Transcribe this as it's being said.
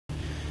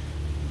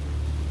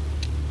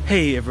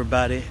Hey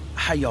everybody,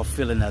 how y'all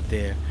feeling out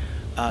there?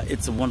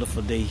 It's a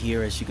wonderful day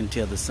here. As you can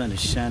tell, the sun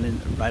is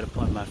shining right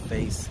upon my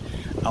face.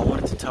 I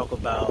wanted to talk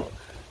about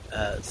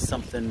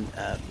something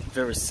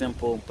very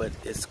simple, but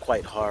it's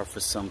quite hard for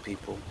some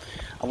people.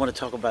 I want to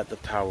talk about the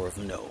power of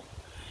no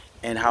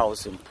and how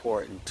it's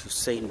important to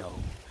say no.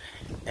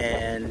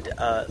 And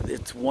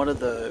it's one of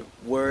the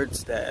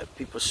words that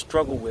people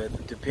struggle with.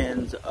 It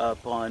depends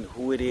upon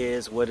who it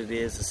is, what it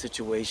is, the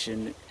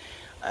situation.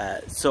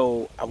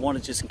 So I want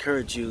to just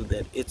encourage you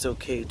that it's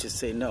okay to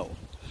say no.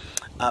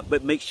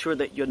 But make sure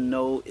that your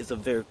no is a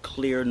very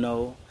clear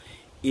no.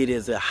 It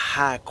is a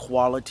high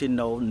quality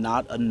no,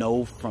 not a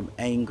no from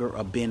anger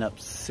or being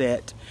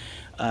upset.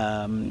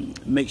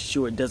 Make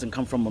sure it doesn't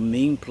come from a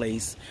mean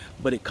place,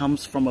 but it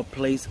comes from a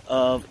place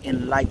of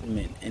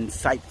enlightenment,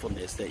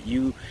 insightfulness, that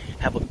you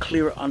have a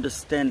clear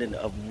understanding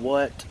of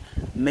what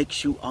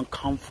makes you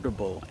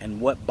uncomfortable and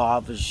what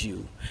bothers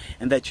you,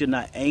 and that you're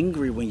not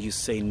angry when you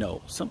say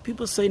no. Some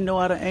people say no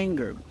out of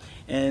anger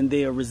and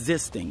they are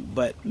resisting,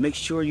 but make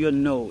sure your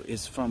no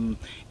is from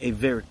a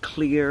very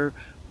clear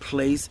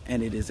place,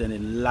 and it is an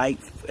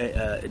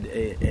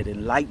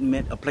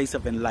enlightenment, a place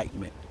of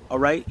enlightenment. All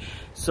right,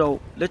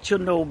 so let your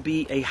no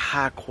be a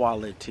high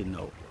quality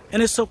no,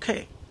 and it's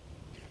okay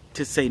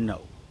to say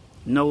no.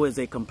 No is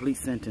a complete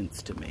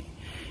sentence to me.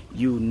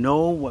 You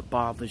know what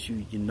bothers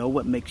you. You know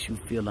what makes you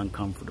feel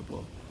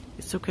uncomfortable.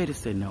 It's okay to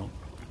say no.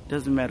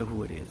 Doesn't matter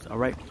who it is. All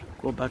right,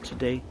 go about your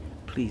day.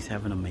 Please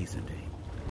have an amazing day.